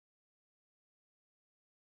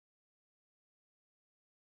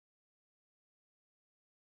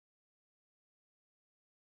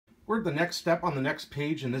We're at the next step on the next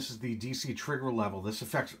page, and this is the DC trigger level. This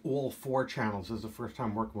affects all 4 channels. This is the first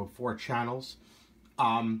time working with 4 channels.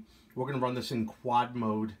 We're going to run this in quad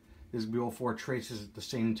mode. This will be all 4 traces at the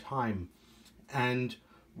same time. And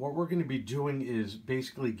what we're going to be doing is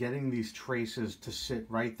basically getting these traces to sit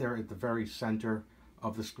right there at the very center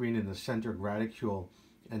of the screen in the center graticule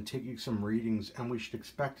and taking some readings. And we should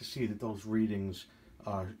expect to see that those readings,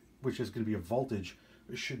 which is going to be a voltage,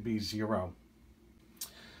 should be 0.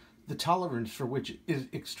 The tolerance for which is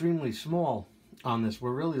extremely small on this.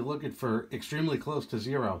 We're really looking for extremely close to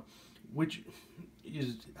 0, which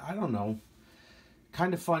is, I don't know,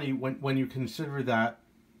 kind of funny when you consider that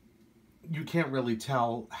you can't really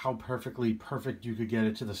tell how perfectly perfect you could get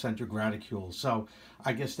it to the center graticule. So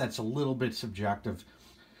I guess that's a little bit subjective,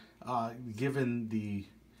 given the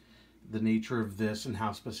nature of this and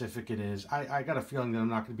how specific it is. I got a feeling that I'm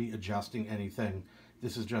not going to be adjusting anything.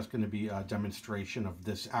 This is just going to be a demonstration of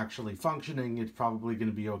this actually functioning. It's probably going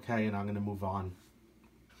to be okay, and I'm going to move on.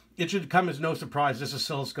 It should come as no surprise, this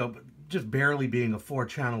oscilloscope, just barely being a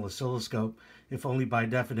 4-channel oscilloscope, if only by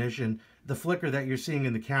definition, the flicker that you're seeing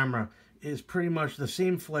in the camera is pretty much the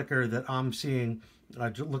same flicker that I'm seeing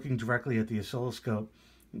looking directly at the oscilloscope.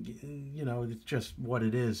 You know, it's just what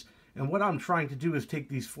it is. And what I'm trying to do is take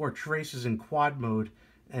these 4 traces in quad mode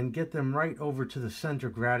and get them right over to the center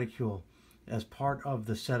graticule as part of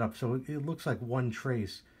the setup. So it looks like 1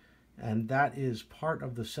 trace, and that is part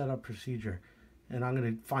of the setup procedure. And I'm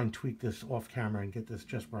going to fine tweak this off camera and get this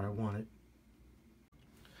just where I want it.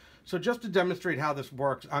 So just to demonstrate how this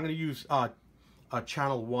works, I'm going to use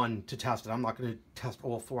channel 1 to test it. I'm not going to test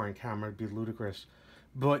all 4 on camera, it'd be ludicrous.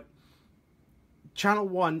 But channel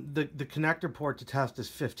 1, the connector port to test is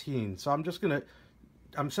 15. So I'm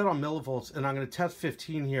set on millivolts, and I'm going to test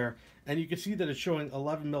 15 here. And you can see that it's showing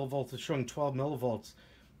 11 millivolts, it's showing 12 millivolts.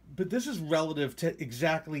 But this is relative to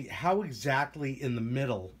exactly how exactly in the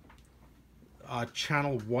middle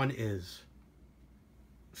channel 1 is.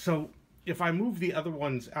 So if I move the other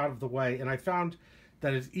ones out of the way, and I found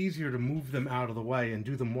that it's easier to move them out of the way and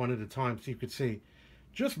do them one at a time so you could see,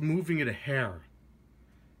 just moving it a hair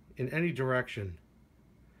in any direction,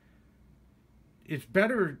 it's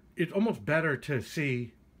almost better to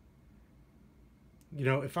see. You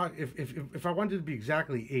know, if I wanted to be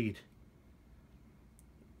exactly 8,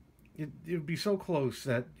 it would be so close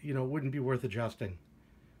that, you know, it wouldn't be worth adjusting.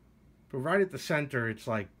 But right at the center, it's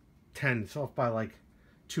like 10. It's off by like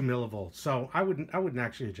 2 millivolts. So I wouldn't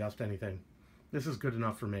actually adjust anything. This is good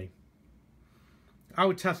enough for me. I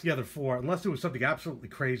would test the other 4 unless it was something absolutely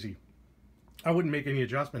crazy. I wouldn't make any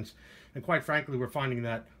adjustments. And quite frankly, we're finding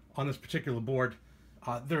that on this particular board,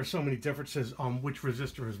 there are so many differences on which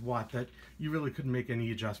resistor is what that you really couldn't make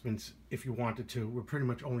any adjustments if you wanted to. We're pretty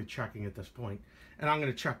much only checking at this point. And I'm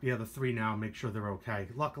going to check the other 3 now and make sure they're okay.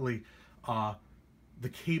 Luckily, the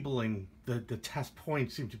cabling, the test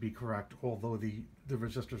points seem to be correct, although the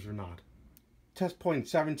resistors are not. Test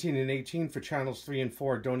points 17 and 18 for channels 3 and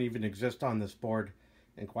 4 don't even exist on this board.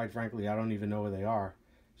 And quite frankly, I don't even know where they are.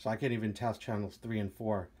 So I can't even test channels 3 and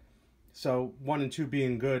 4. So 1 and 2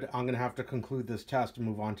 being good, I'm going to have to conclude this test and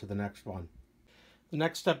move on to the next one. The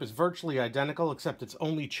next step is virtually identical, except it's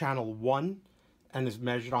only channel 1 and is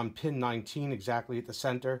measured on pin 19 exactly at the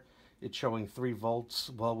center. It's showing 3 volts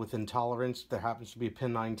well within tolerance. There happens to be a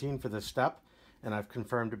pin 19 for this step, and I've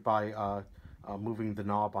confirmed it by moving the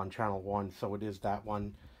knob on channel 1, so it is that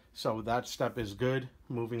one. So that step is good.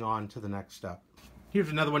 Moving on to the next step. Here's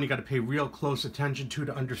another one you got to pay real close attention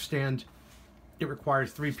to understand. It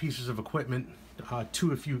requires 3 pieces of equipment,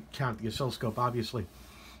 2 if you count the oscilloscope, obviously.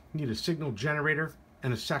 You need a signal generator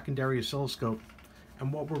and a secondary oscilloscope.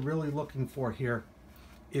 And what we're really looking for here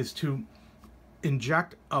is to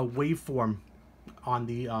inject a waveform on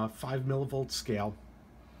the 5 millivolt scale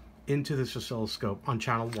into this oscilloscope on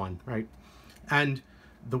channel 1, right? And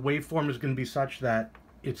the waveform is going to be such that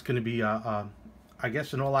it's going to be, I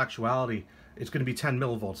guess in all actuality, it's going to be 10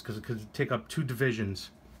 millivolts because it could take up 2 divisions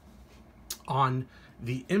on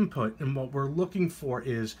the input. And what we're looking for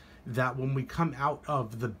is that when we come out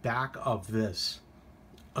of the back of this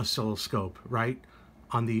oscilloscope, right,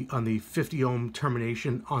 on the 50 ohm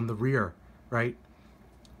termination on the rear, right,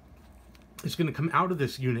 it's going to come out of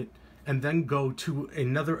this unit and then go to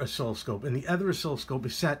another oscilloscope, and the other oscilloscope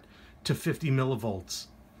is set to 50 millivolts.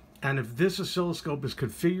 And if this oscilloscope is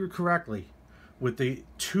configured correctly with the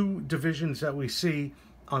 2 divisions that we see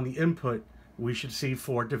on the input, we should see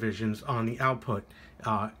 4 divisions on the output.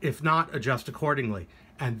 If not, adjust accordingly.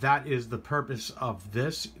 And that is the purpose of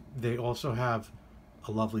this. They also have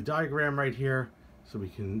a lovely diagram right here so we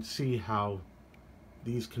can see how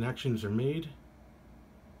these connections are made.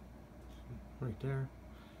 Right there.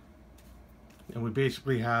 And we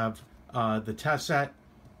basically have the test set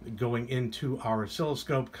going into our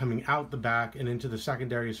oscilloscope, coming out the back and into the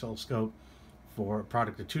secondary oscilloscope for a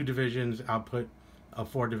product of 2 divisions, output of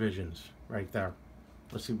 4 divisions right there.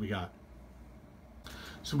 Let's see what we got.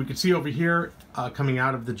 So we can see over here, coming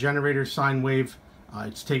out of the generator sine wave,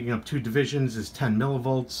 it's taking up 2 divisions, is 10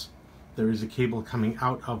 millivolts. There is a cable coming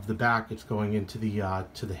out of the back. It's going into the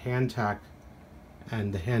to the hand tech,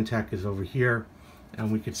 and the hand tech is over here.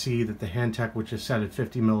 And we can see that the hand tech, which is set at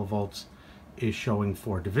 50 millivolts, is showing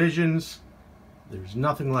 4 divisions. There's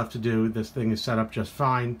nothing left to do. This thing is set up just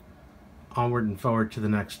fine. Onward and forward to the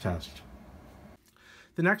next test.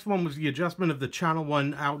 The next one was the adjustment of the channel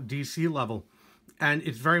 1 out DC level. And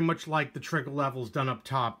it's very much like the trigger levels done up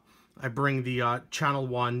top. I bring the channel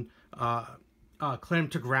 1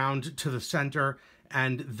 clamp to ground to the center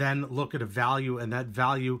and then look at a value, and that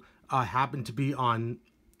value happened to be on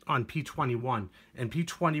P21, and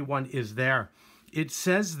P21 is there. It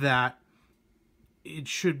says that it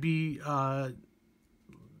should be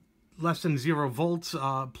less than 0 volts,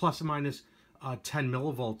 plus or minus 10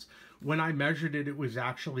 millivolts. When I measured it, it was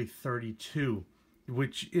actually 32,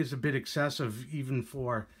 which is a bit excessive even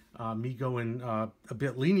for me going a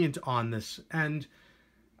bit lenient on this. And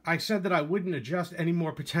I said that I wouldn't adjust any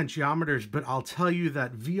more potentiometers, but I'll tell you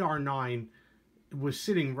that VR9 was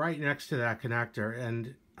sitting right next to that connector,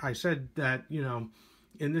 and I said that, you know,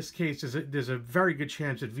 in this case, there's a very good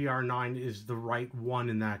chance that VR9 is the right one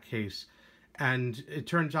in that case. And it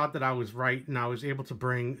turns out that I was right, and I was able to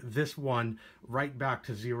bring this one right back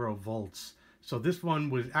to 0 volts. So this one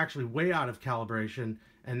was actually way out of calibration,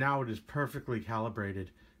 and now it is perfectly calibrated.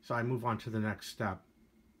 So I move on to the next step.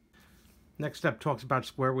 Next step talks about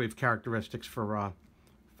square wave characteristics for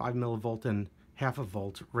 5 millivolt and half a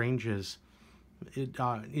volt ranges. It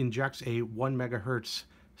injects a 1 megahertz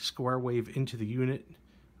square wave into the unit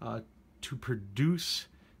to produce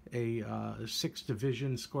a 6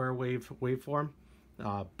 division square wave waveform,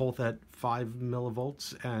 both at 5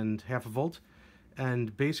 millivolts and half a volt,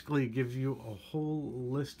 and basically gives you a whole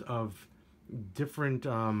list of different,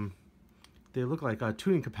 they look like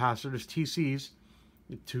tuning capacitors, TCs,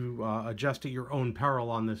 to adjust at your own peril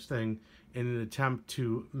on this thing in an attempt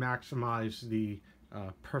to maximize the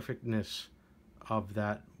perfectness of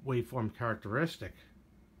that waveform characteristic.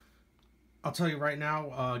 I'll tell you right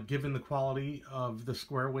now, given the quality of the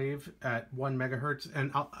square wave at 1 megahertz,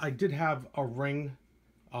 and I did have a ring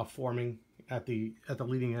forming at the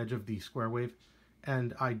leading edge of the square wave,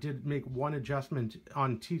 and I did make one adjustment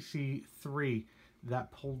on TC3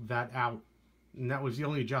 that pulled that out, and that was the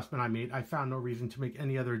only adjustment I made. I found no reason to make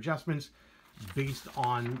any other adjustments based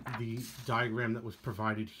on the diagram that was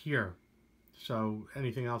provided here. So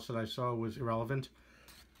anything else that I saw was irrelevant.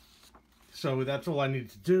 So that's all I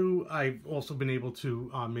needed to do. I've also been able to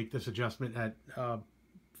make this adjustment at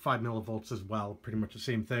 5 millivolts as well. Pretty much the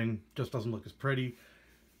same thing, just doesn't look as pretty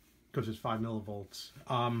because it's 5 millivolts.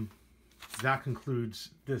 That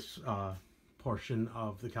concludes this portion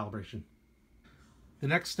of the calibration. The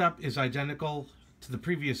next step is identical to the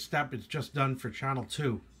previous step. It's just done for channel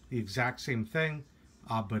 2. The exact same thing,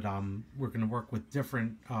 but we're going to work with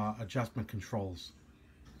different adjustment controls.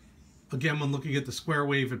 Again, when looking at the square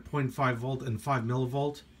wave at 0.5 volt and 5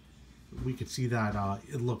 millivolt, we could see that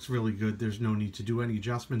it looks really good. There's no need to do any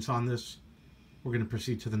adjustments on this. We're going to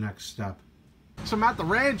proceed to the next step. So I'm at the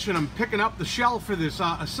ranch and I'm picking up the shell for this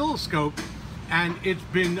oscilloscope, and it's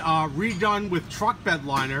been redone with truck bed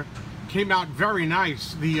liner. Came out very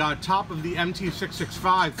nice. The top of the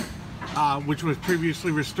MT665, which was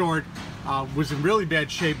previously restored, was in really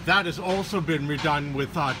bad shape. That has also been redone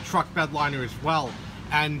with truck bed liner as well.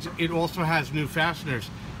 And it also has new fasteners.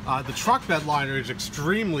 The truck bed liner is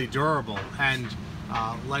extremely durable and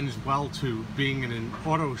lends well to being in an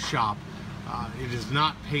auto shop. It is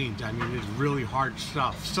not paint. I mean, it's really hard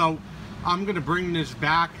stuff. So I'm going to bring this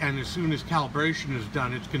back, and as soon as calibration is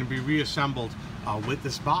done, it's going to be reassembled with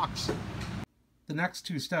this box. The next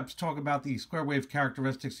two steps talk about the square wave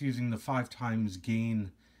characteristics using the 5 times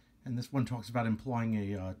gain. And this one talks about employing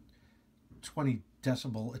a 20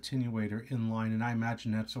 decibel attenuator in line, and I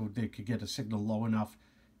imagine that so they could get a signal low enough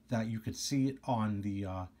that you could see it on the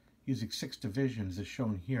using 6 divisions as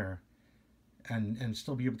shown here, and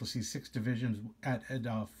still be able to see 6 divisions at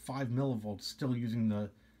 5 millivolts, still using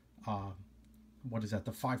the what is that,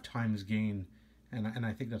 the 5 times gain, and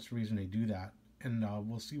I think that's the reason they do that, and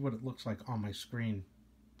we'll see what it looks like on my screen.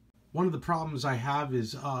 One of the problems I have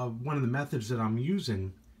is one of the methods that I'm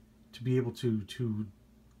using to be able to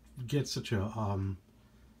get such a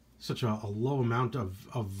low amount of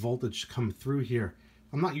voltage come through here.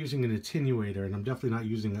 I'm not using an attenuator, and I'm definitely not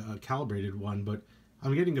using a calibrated one, but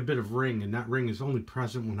I'm getting a bit of ring, and that ring is only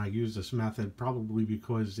present when I use this method, probably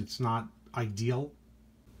because it's not ideal.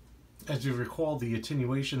 As you recall, the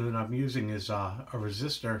attenuation that I'm using is a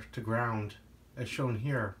resistor to ground, as shown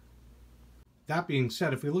here. That being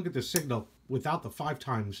said, if we look at the signal without the 5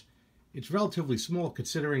 times, it's relatively small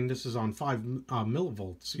considering this is on 5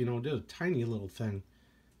 millivolts. You know, it's a tiny little thing.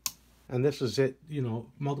 And this is it, you know,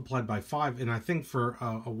 multiplied by 5. And I think for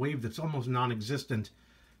a wave that's almost non-existent,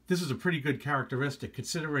 this is a pretty good characteristic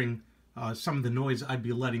considering some of the noise I'd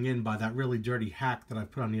be letting in by that really dirty hack that I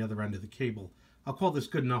put on the other end of the cable. I'll call this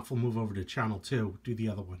good enough. We'll move over to channel 2, do the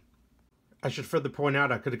other one. I should further point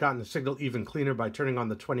out I could have gotten the signal even cleaner by turning on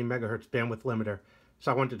the 20 megahertz bandwidth limiter.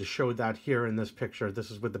 So I wanted to show that here in this picture. This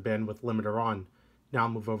is with the bandwidth limiter on. Now I'll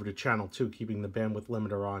move over to channel 2, keeping the bandwidth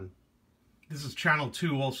limiter on. This is channel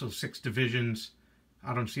 2, also 6 divisions.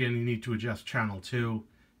 I don't see any need to adjust channel 2.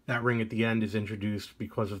 That ring at the end is introduced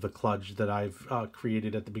because of the kludge that I've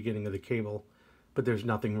created at the beginning of the cable. But there's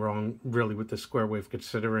nothing wrong really with the square wave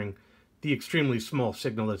considering the extremely small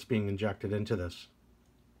signal that's being injected into this.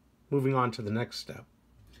 Moving on to the next step.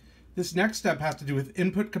 This next step has to do with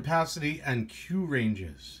input capacity and Q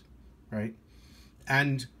ranges, right?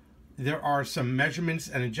 And there are some measurements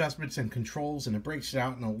and adjustments and controls, and it breaks it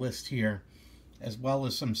out in a list here, as well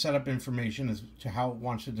as some setup information as to how it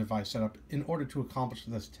wants the device set up in order to accomplish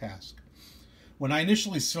this task. When I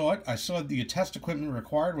initially saw it, I saw the test equipment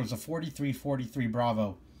required was a 4343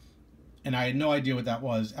 Bravo, and I had no idea what that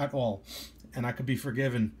was at all, and I could be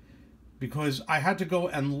forgiven because I had to go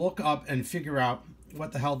and look up and figure out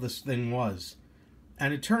what the hell this thing was.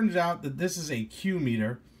 And it turns out that this is a Q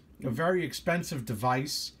meter, a very expensive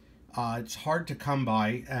device. It's hard to come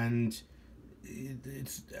by, and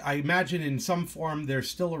I imagine in some form they're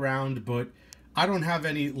still around, but I don't have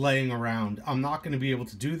any laying around. I'm not going to be able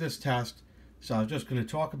to do this test, so I'm just going to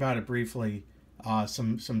talk about it briefly.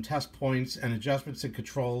 Some test points and adjustments and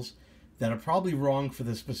controls that are probably wrong for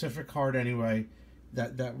the specific card anyway,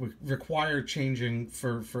 that require changing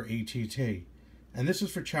for ATT. And this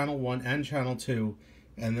is for channel 1 and channel 2,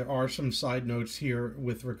 and there are some side notes here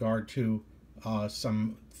with regard to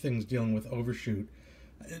some things dealing with overshoot.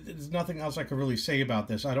 There's nothing else I could really say about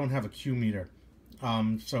this. I don't have a Q meter.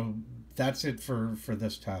 So that's it for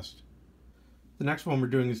this test. The next one we're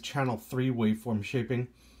doing is channel 3 waveform shaping,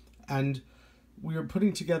 and we are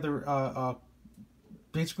putting together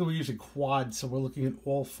basically we're using quad, so we're looking at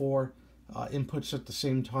all 4 inputs at the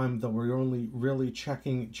same time, though we're only really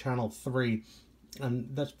checking channel 3, and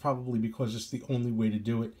that's probably because it's the only way to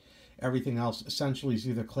do it. Everything else essentially is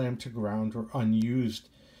either clamped to ground or unused,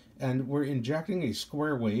 and we're injecting a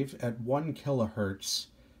square wave at 1 kilohertz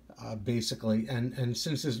basically, and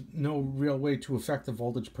since there's no real way to affect the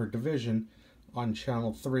voltage per division on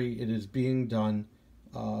channel 3, it is being done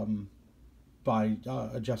by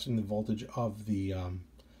adjusting the voltage of the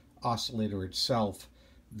oscillator itself,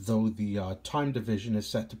 though the time division is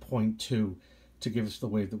set to 0.2 to give us the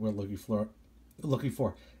wave that we're looking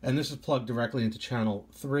for. And this is plugged directly into channel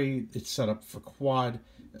 3. It's set up for quad.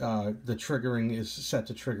 The triggering is set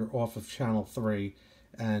to trigger off of channel 3,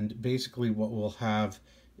 and basically what we'll have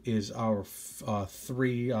is our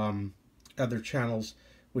 3 other channels,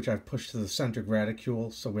 which I've pushed to the center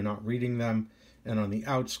graticule so we're not reading them, and on the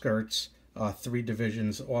outskirts 3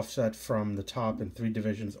 divisions offset from the top and 3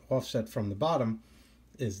 divisions offset from the bottom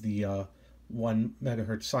is the 1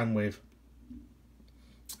 megahertz sine wave,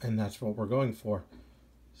 and that's what we're going for.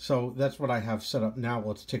 So that's what I have set up now.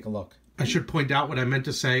 Let's take a look. I should point out what I meant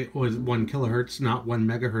to say was 1 kilohertz, not 1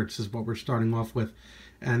 megahertz is what we're starting off with,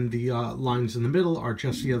 and the lines in the middle are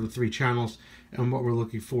just the other 3 channels, and what we're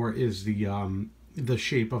looking for is the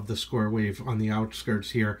shape of the square wave on the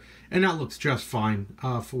outskirts here, and that looks just fine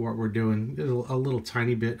for what we're doing. There's a little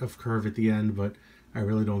tiny bit of curve at the end, but I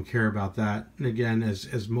really don't care about that. And again,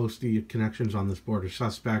 as most of the connections on this board are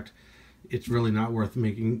suspect, it's really not worth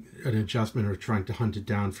making an adjustment or trying to hunt it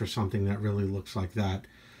down for something that really looks like that.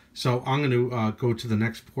 So I'm going to go to the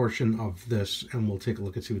next portion of this, and we'll take a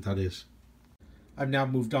look and see what that is. I've now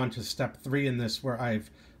moved on to step 3 in this, where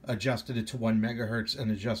I've adjusted it to 1 megahertz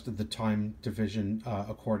and adjusted the time division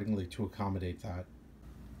accordingly to accommodate that.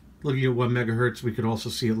 Looking at 1 megahertz, we could also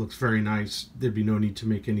see it looks very nice. There'd be no need to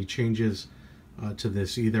make any changes to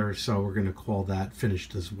this either, so we're going to call that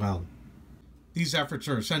finished as well. These efforts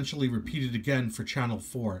are essentially repeated again for channel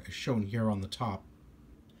 4, as shown here on the top.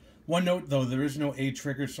 One note though, there is no A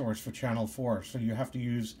trigger source for channel 4, so you have to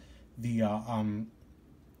use the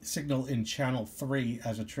signal in channel 3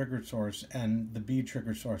 as a trigger source, and the B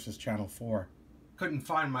trigger source is channel 4. Couldn't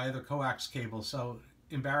find my other coax cable, so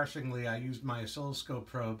embarrassingly I used my oscilloscope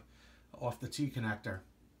probe off the T connector.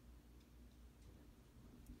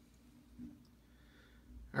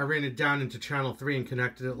 I ran it down into channel 3 and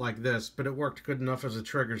connected it like this, but it worked good enough as a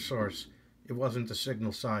trigger source. It wasn't the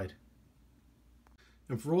signal side.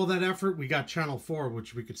 And for all that effort, we got channel 4,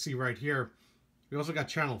 which we could see right here. We also got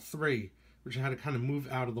channel 3, which I had to kind of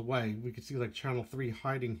move out of the way. We could see like channel 3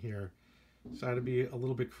 hiding here. So I had to be a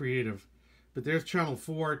little bit creative. But there's channel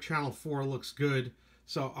 4. Channel 4 looks good.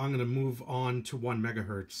 So I'm going to move on to 1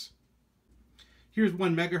 megahertz. Here's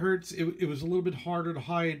 1 megahertz. It was a little bit harder to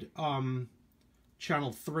hide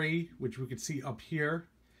channel 3, which we could see up here.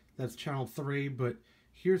 That's channel 3, but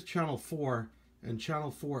here's channel 4, and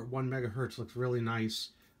channel 4 at 1 megahertz looks really nice.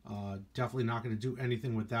 Definitely not going to do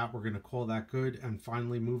anything with that. We're going to call that good and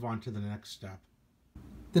finally move on to the next step.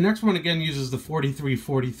 The next one again uses the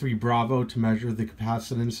 4343 Bravo to measure the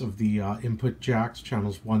capacitance of the input jacks,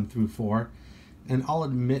 channels 1 through 4. And I'll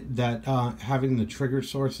admit that having the trigger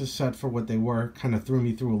sources set for what they were kind of threw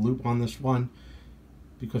me through a loop on this one,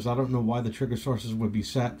 because I don't know why the trigger sources would be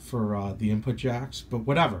set for the input jacks, but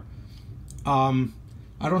whatever.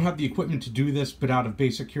 I don't have the equipment to do this, but out of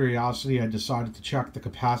basic curiosity, I decided to check the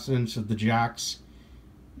capacitance of the jacks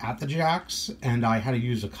at the jacks, and I had to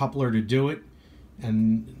use a coupler to do it.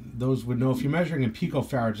 And those would know, if you're measuring in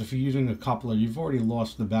picofarads, if you're using a coupler, you've already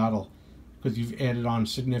lost the battle, because you've added on a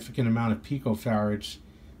significant amount of picofarads,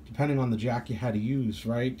 depending on the jack you had to use,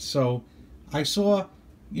 right? So I saw,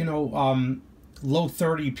 you know, low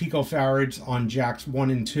 30 picofarads on jacks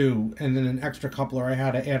 1 and 2, and then an extra coupler I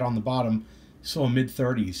had to add on the bottom, so mid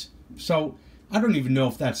 30s. So I don't even know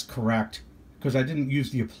if that's correct, because I didn't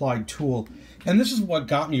use the applied tool. And this is what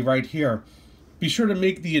got me right here. Be sure to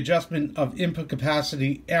make the adjustment of input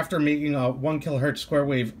capacity after making a 1 kilohertz square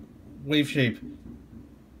wave shape.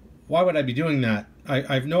 Why would I be doing that? I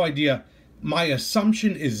have no idea. My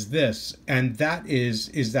assumption is this, and that is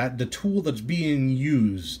that the tool that's being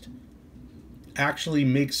used actually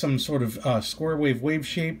makes some sort of square wave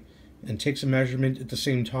shape and takes a measurement at the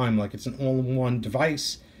same time, like it's an all-in-one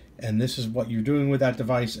device, and this is what you're doing with that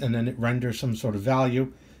device, and then it renders some sort of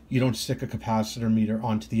value. You don't stick a capacitor meter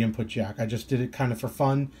onto the input jack. I just did it kind of for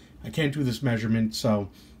fun. I can't do this measurement, so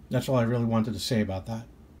that's all I really wanted to say about that.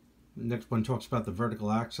 The next one talks about the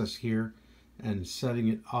vertical axis here and setting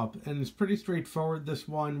it up, and it's pretty straightforward, this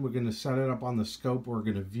one. We're going to set it up on the scope, we're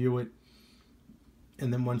going to view it,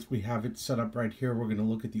 and then once we have it set up right here, we're going to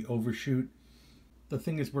look at the overshoot. The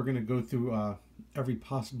thing is, we're going to go through every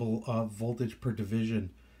possible voltage per division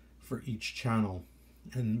for each channel,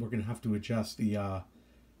 and we're going to have to adjust the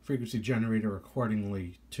frequency generator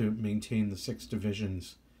accordingly to maintain the 6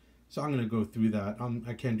 divisions. So I'm going to go through that.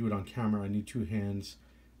 I can't do it on camera, I need 2 hands,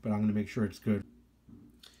 but I'm going to make sure it's good.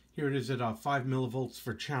 Here it is at 5 millivolts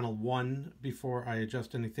for channel 1. Before I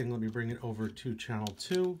adjust anything, let me bring it over to channel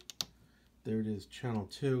 2. There it is, channel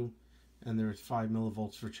 2, and there's 5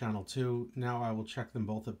 millivolts for channel 2. Now I will check them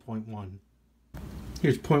both at 0.1.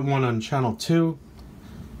 Here's 0.1 on channel 2.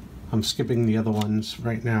 I'm skipping the other ones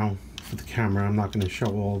right now for the camera. I'm not going to show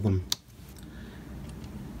all of them.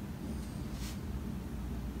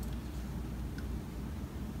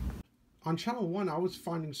 On channel 1, I was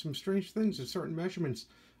finding some strange things at certain measurements.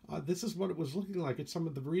 This is what it was looking like at some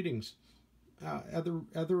of the readings. Other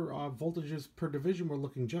voltages per division were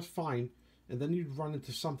looking just fine, and then you'd run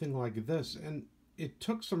into something like this. And it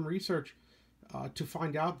took some research to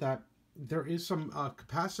find out that there is some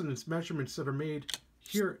capacitance measurements that are made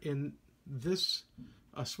here in this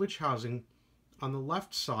switch housing on the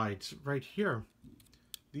left side, right here,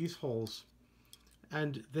 these holes.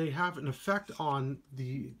 And they have an effect on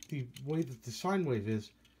the way that the sine wave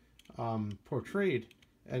is portrayed,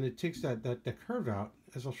 and it takes that curve out,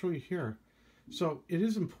 as I'll show you here. So it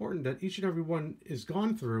is important that each and every one is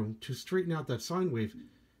gone through to straighten out that sine wave.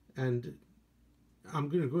 And I'm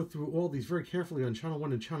going to go through all these very carefully on channel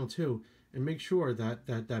 1 and channel 2 and make sure that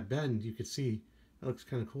that bend, you can see, that looks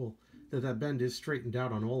kind of cool, that bend is straightened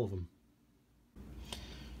out on all of them.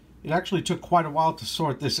 It actually took quite a while to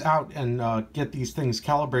sort this out and get these things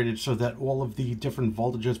calibrated so that all of the different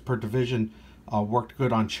voltages per division worked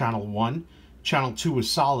good on channel 1. Channel 2 was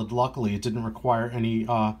solid, luckily. It didn't require any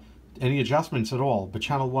adjustments at all, but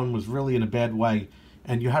channel 1 was really in a bad way,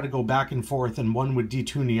 and you had to go back and forth, and one would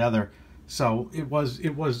detune the other. So it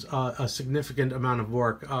was a significant amount of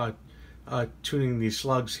work tuning these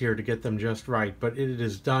slugs here to get them just right, but it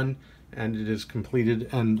is done and it is completed,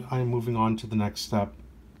 and I'm moving on to the next step.